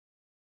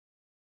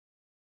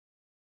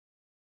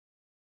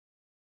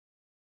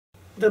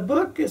The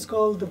book is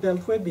called The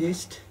Beltway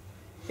Beast,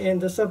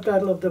 and the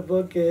subtitle of the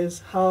book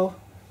is How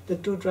the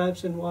Two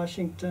Tribes in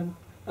Washington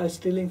Are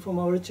Stealing from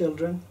Our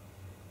Children,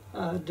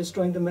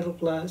 Destroying the Middle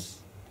Class,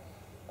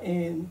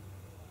 and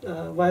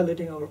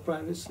Violating Our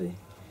Privacy.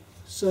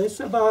 So it's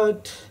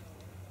about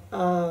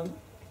the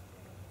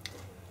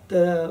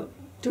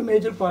two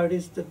major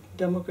parties, the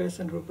Democrats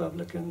and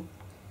Republicans,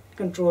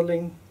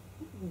 controlling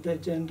the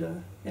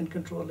agenda and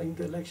controlling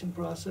the election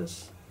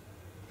process.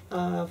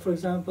 For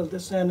example, the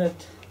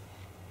Senate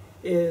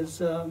is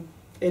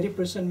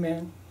 80%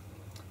 men,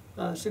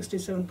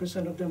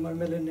 67% of them are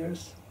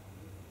millionaires,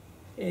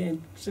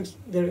 and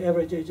their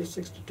average age is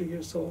 62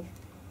 years old,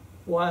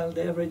 while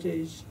the average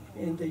age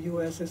in the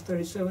US is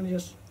 37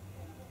 years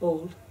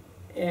old,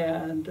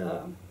 and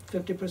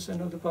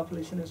 50% of the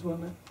population is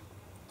women.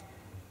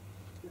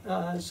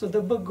 So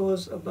the book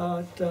goes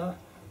about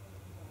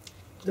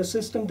the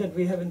system that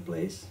we have in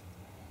place,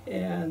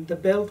 and the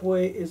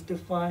Beltway is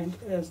defined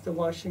as the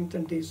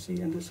Washington,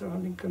 D.C. and the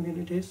surrounding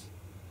communities.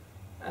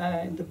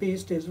 And the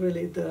Beast is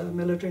really the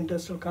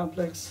military-industrial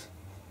complex,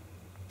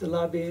 the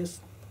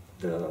lobbyists,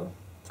 the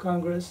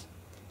Congress,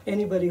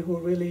 anybody who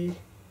really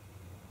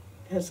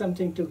has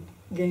something to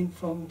gain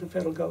from the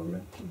federal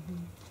government.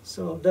 Mm-hmm.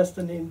 So that's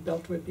the name,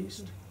 Beltway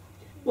Beast.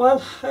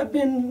 Well, I've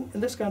been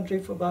in this country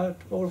for about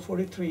over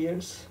 43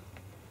 years.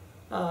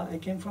 I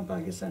came from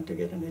Pakistan to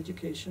get an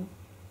education.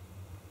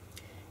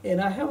 And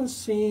I haven't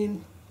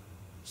seen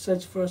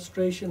such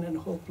frustration and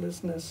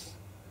hopelessness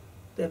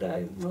that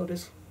I've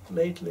noticed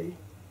lately,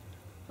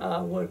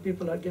 where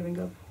people are giving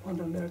up on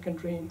the American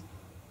dream.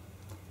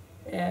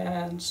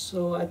 And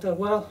so I thought,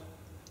 well,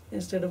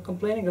 instead of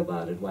complaining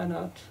about it, why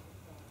not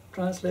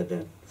translate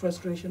that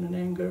frustration and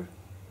anger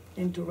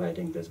into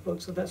writing this book?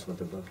 So that's what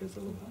the book is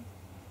all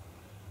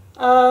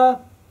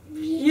about.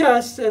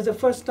 Yes, as a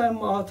first-time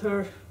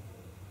author,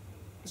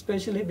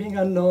 especially being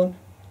unknown,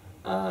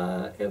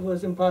 it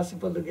was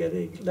impossible to get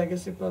a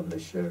legacy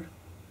publisher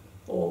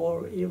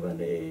or even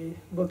a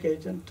book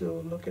agent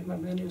to look at my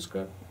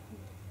manuscript.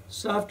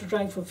 So after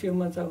trying for a few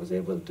months, I was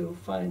able to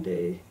find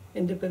an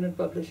independent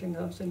publishing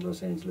house in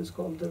Los Angeles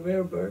called the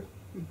Rare Bird,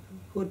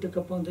 who took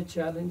upon the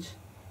challenge,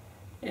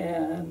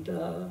 and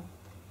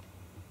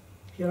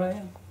here I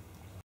am.